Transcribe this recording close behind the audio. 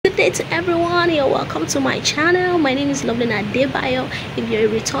day to everyone. You're welcome to my channel. My name is Lovlyn Adebayo. If you're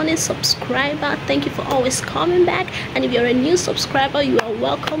a returning subscriber, thank you for always coming back. And if you're a new subscriber, you are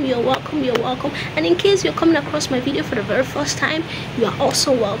welcome. You're welcome. You're welcome. And in case you're coming across my video for the very first time, you are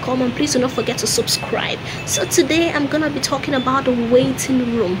also welcome. And please do not forget to subscribe. So today I'm gonna be talking about the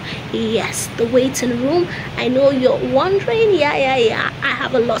waiting room. Yes, the waiting room. I know you're wondering. Yeah. I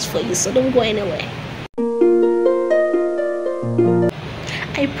have a lot for you, so don't go anywhere.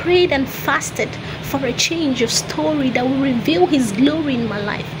 I prayed and fasted for a change of story that will reveal His glory in my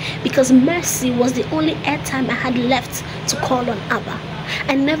life, because mercy was the only airtime I had left to call on Abba.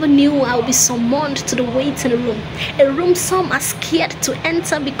 I never knew I would be summoned to the waiting room, a room some are scared to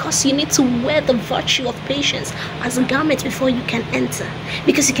enter because you need to wear the virtue of patience as a garment before you can enter,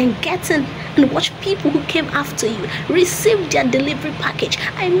 because you can get in and watch people who came after you receive their delivery package.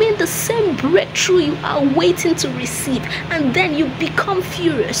 I mean, the same breakthrough you are waiting to receive, and then you become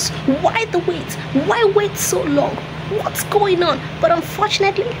furious. Why the wait? Why wait so long? What's going on? But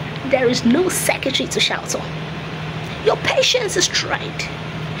unfortunately, there is no secretary to shout on. Your patience is tried.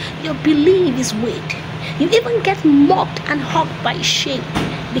 Your belief is weighed. You even get mocked and hugged by shame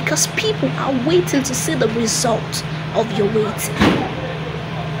because people are waiting to see the result of your waiting.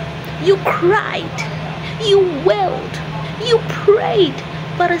 You cried, you wailed, you prayed,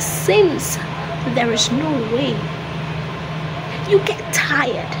 but it seems there is no way. You get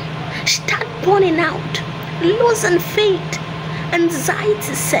tired, start burning out, losing faith,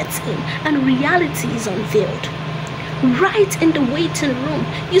 anxiety sets in, and reality is unveiled. Right in the waiting room,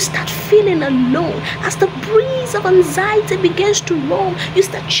 you start feeling alone. As the breeze of anxiety begins to roam, you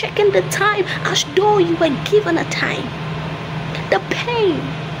start checking the time as though you were given a time. The pain,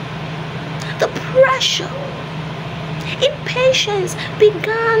 the pressure, impatience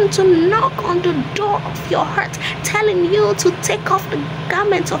began to knock on the door of your heart, telling you to take off the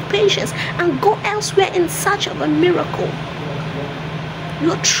garment of patience and go elsewhere in search of a miracle.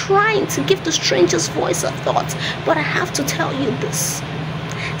 You're trying to give the stranger's voice a thought, but I have to tell you this.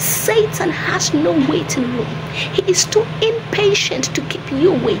 Satan has no waiting room. He is too impatient to keep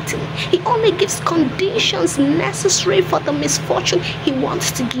you waiting. He only gives conditions necessary for the misfortune he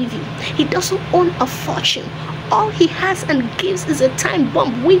wants to give you. He doesn't own a fortune. All he has and gives is a time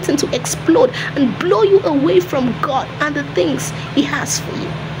bomb waiting to explode and blow you away from God and the things He has for you.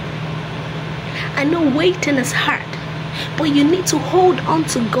 I know waiting is hard, but you need to hold on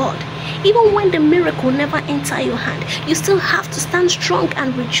to God. Even when the miracle never enters your hand, you still have to stand strong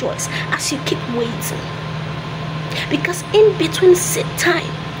and rejoice as you keep waiting. Because in between seed time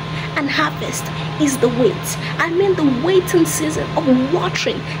and harvest is the wait. I mean the waiting season of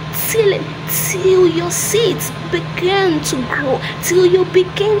watering, tilling, till your seeds begin to grow, till you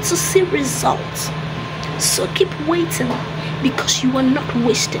begin to see results. So keep waiting, because you are not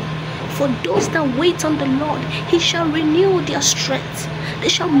wasting. For those that wait on the Lord, He shall renew their strength. They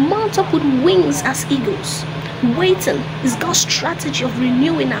shall mount up with wings as eagles. Waiting is God's strategy of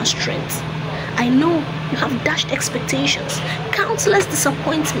renewing our strength. I know you have dashed expectations, countless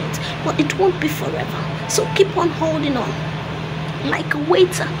disappointments, but it won't be forever. So keep on holding on, like a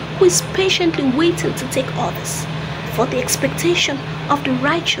waiter who is patiently waiting to take orders. For the expectation of the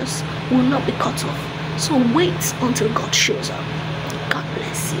righteous will not be cut off. So wait until God shows up. God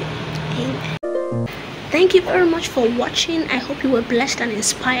bless you. Amen. Thank you very much for watching. I hope you were blessed and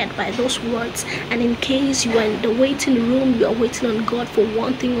inspired by those words. And in case you are in the waiting room, you are waiting on God for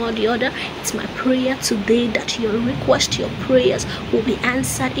one thing or the other, it's my prayer today that your request, your prayers will be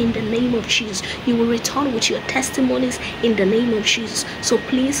answered in the name of Jesus. You will return with your testimonies in the name of Jesus. So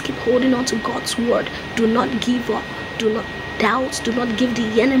please keep holding on to God's word. Do not give up. Do not doubt. Do not give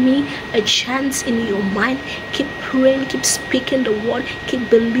the enemy a chance in your mind. Keep praying, keep speaking the word, keep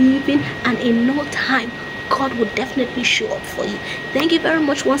believing, and in no time God will definitely show up for you. Thank you very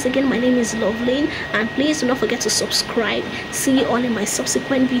much once again. My name is Lovlyn, and please do not forget to subscribe. See you all in my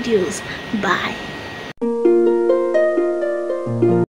subsequent videos. Bye.